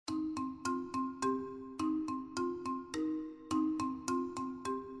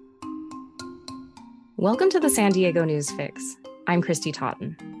Welcome to the San Diego News Fix. I'm Christy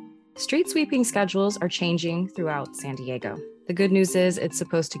Totten. Street sweeping schedules are changing throughout San Diego. The good news is it's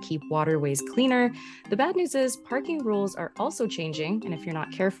supposed to keep waterways cleaner. The bad news is parking rules are also changing, and if you're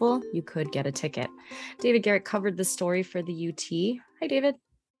not careful, you could get a ticket. David Garrett covered this story for the UT. Hi, David.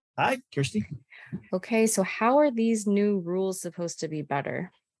 Hi, Kirsty. Okay, so how are these new rules supposed to be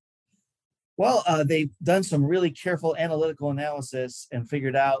better? Well, they've done some really careful analytical analysis and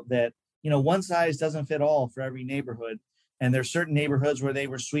figured out that, one size doesn't fit all for every neighborhood. And there's certain neighborhoods where they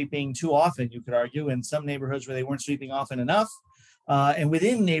were sweeping too often, you could argue, and some neighborhoods where they weren't sweeping often enough. And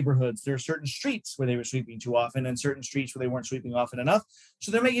within neighborhoods, there are certain streets where they were sweeping too often and certain streets where they weren't sweeping often enough.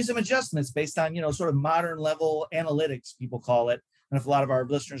 So they're making some adjustments based on, sort of modern level analytics, people call it. And if a lot of our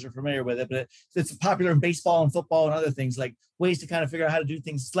listeners are familiar with it, but it's popular in baseball and football and other things, like ways to kind of figure out how to do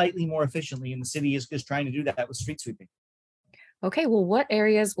things slightly more efficiently. And the city is just trying to do that with street sweeping. Okay, well, what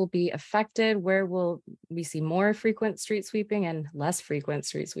areas will be affected? Where will we see more frequent street sweeping and less frequent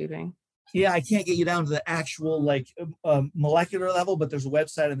street sweeping? Yeah, I can't get you down to the actual molecular level, but there's a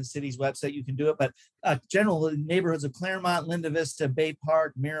website on the city's website you can do it. But general neighborhoods of Claremont, Linda Vista, Bay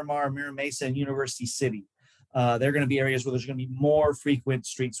Park, Miramar, Mira Mesa, and University City. They're going to be areas where there's going to be more frequent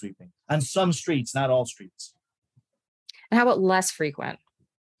street sweeping on some streets, not all streets. And how about less frequent?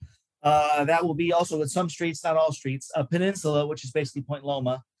 That will be also with some streets, not all streets. Peninsula, which is basically Point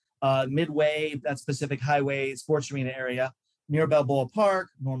Loma, Midway, that's Pacific Highway, Sports Arena area, near Balboa Park,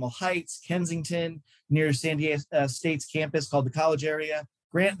 Normal Heights, Kensington, near San Diego State's campus called the College area,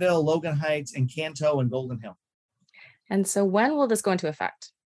 Grantville, Logan Heights, and Canto and Golden Hill. And so when will this go into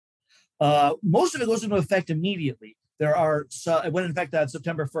effect? Most of it goes into effect immediately. It went in effect on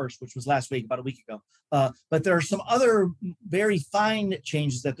September 1st, which was last week, about a week ago. But there are some other very fine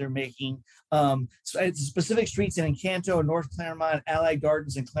changes that they're making. So it's specific streets in Encanto and North Claremont, Allied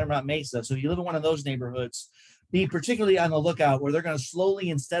Gardens, and Claremont Mesa. So if you live in one of those neighborhoods, be particularly on the lookout where they're going to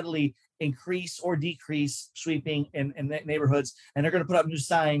slowly and steadily increase or decrease sweeping in neighborhoods. And they're going to put up new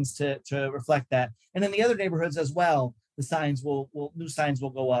signs to reflect that. And in the other neighborhoods as well, the signs new signs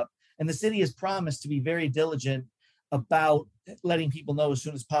will go up. And the city has promised to be very diligent about letting people know as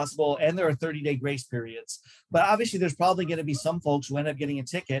soon as possible. And there are 30-day grace periods. But obviously, there's probably going to be some folks who end up getting a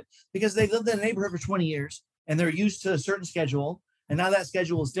ticket because they've lived in a neighborhood for 20 years and they're used to a certain schedule. And now that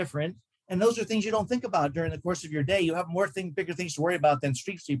schedule is different. And those are things you don't think about during the course of your day. You have bigger things to worry about than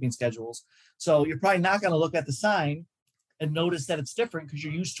street sweeping schedules. So you're probably not going to look at the sign and notice that it's different because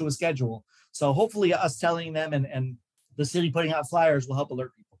you're used to a schedule. So hopefully us telling them and the city putting out flyers will help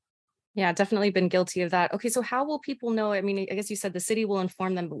alert people. Yeah, definitely been guilty of that. Okay, so how will people know? I mean, I guess you said the city will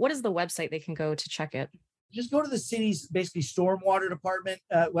inform them, but what is the website they can go to check it? Just go to the city's basically stormwater department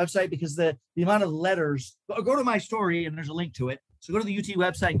website because the amount of letters, go to my story and there's a link to it. So go to the UT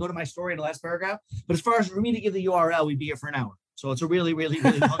website and go to my story in the last paragraph. But as far as for me to give the URL, we'd be here for an hour. So it's a really, really,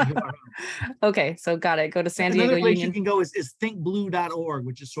 really long URL. Okay, so got it. Go to San Diego Another place Union. You can go is thinkblue.org,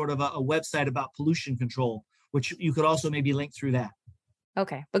 which is sort of a website about pollution control, which you could also maybe link through that.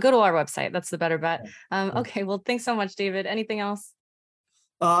 Okay, but go to our website. That's the better bet. Okay, well, thanks so much, David. Anything else?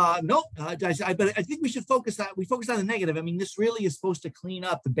 No, but I think we should focus on the negative. I mean, this really is supposed to clean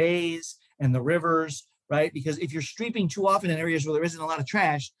up the bays and the rivers, right? Because if you're streeping too often in areas where there isn't a lot of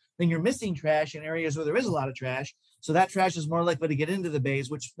trash, then you're missing trash in areas where there is a lot of trash. So that trash is more likely to get into the bays,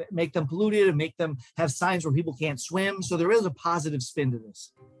 which make them polluted and make them have signs where people can't swim. So there is a positive spin to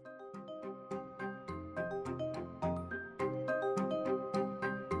this.